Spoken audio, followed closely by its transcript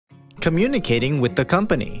Communicating with the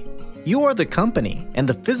company. You are the company and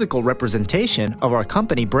the physical representation of our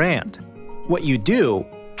company brand. What you do,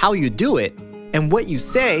 how you do it, and what you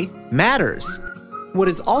say matters. What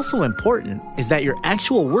is also important is that your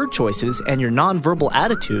actual word choices and your nonverbal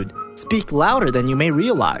attitude speak louder than you may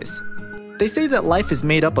realize. They say that life is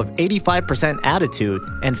made up of 85% attitude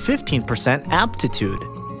and 15% aptitude.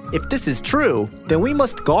 If this is true, then we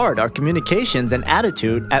must guard our communications and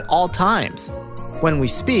attitude at all times. When we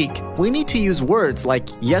speak, we need to use words like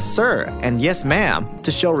yes sir and yes ma'am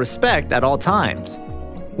to show respect at all times.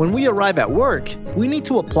 When we arrive at work, we need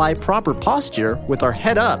to apply proper posture with our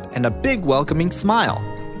head up and a big welcoming smile.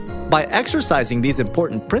 By exercising these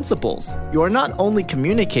important principles, you are not only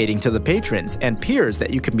communicating to the patrons and peers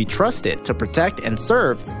that you can be trusted to protect and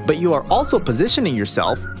serve, but you are also positioning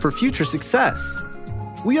yourself for future success.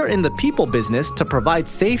 We are in the people business to provide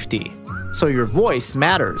safety, so your voice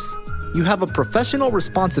matters. You have a professional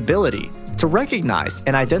responsibility to recognize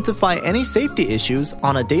and identify any safety issues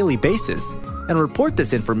on a daily basis and report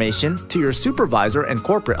this information to your supervisor and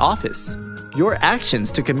corporate office. Your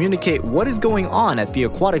actions to communicate what is going on at the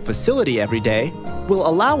aquatic facility every day will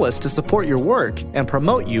allow us to support your work and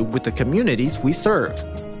promote you with the communities we serve.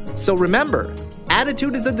 So remember,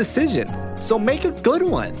 attitude is a decision, so make a good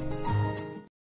one.